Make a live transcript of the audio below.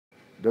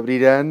Dobrý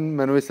den,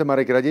 jmenuji se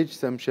Marek Radič,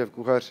 jsem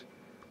šéfkuchař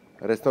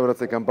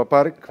restaurace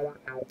Kampa,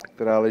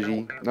 která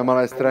leží na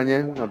Malé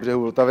Straně na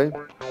břehu Vltavy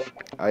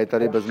a je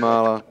tady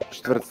bezmála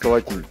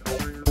čtvrtstoletí.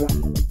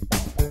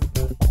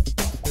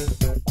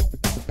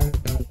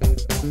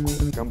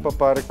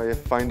 Kampa je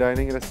fine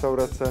dining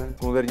restaurace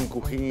s moderní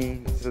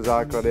kuchyní se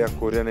základy a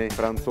kořeny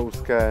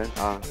francouzské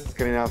a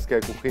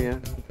skandinávské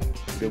kuchyně,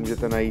 kde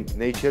můžete najít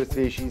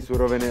nejčerstvější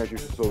suroviny, ať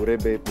už jsou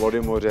ryby,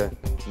 plody moře,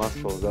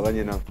 maso,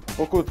 zelenina.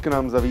 Pokud k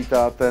nám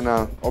zavítáte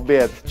na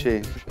oběd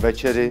či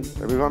večeři,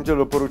 tak bych vám chtěl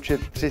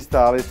doporučit 3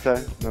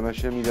 stálice na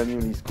našem jídelním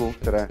lístku,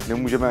 které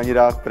nemůžeme ani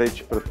dát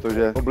pryč,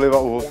 protože obliva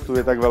u hostů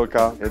je tak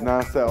velká.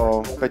 Jedná se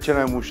o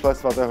pečené mušle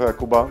svatého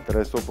Jakuba,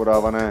 které jsou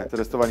podávané s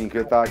restovaným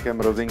květákem,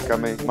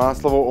 rozinkami,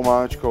 máslovou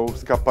omáčkou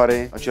z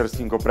kapary a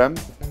čerstvým koprem.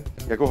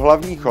 Jako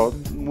hlavní chod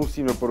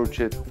musím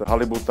doporučit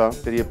halibuta,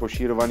 který je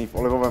pošírovaný v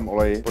olivovém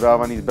oleji,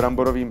 podávaný s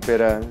bramborovým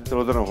pyré,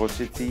 celozrnnou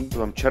hořčicí, jsou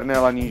tam černé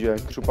laníže,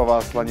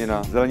 křupavá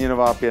slanina,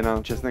 zeleninová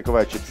pěna,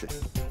 česnekové chipsy.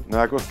 No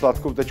jako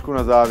sladkou tečku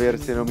na závěr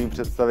si neumím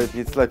představit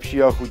nic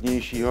lepšího a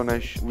chutnějšího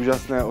než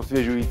úžasné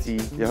osvěžující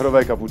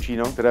jahodové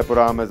cappuccino, které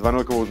podáme s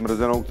vanilkovou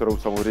zmrzenou, kterou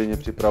samozřejmě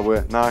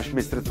připravuje náš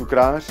mistr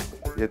cukrář.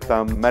 Je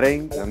tam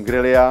meringue, tam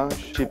griliáž,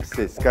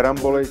 chipsy z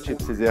karamboly,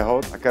 chipsy z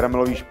jahod a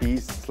karamelový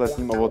špíz s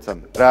lesním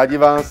ovocem. Rádi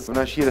vás v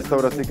naší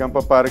restauraci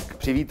Kampa Park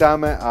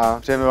přivítáme a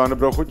přejeme vám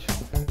dobrou chuť.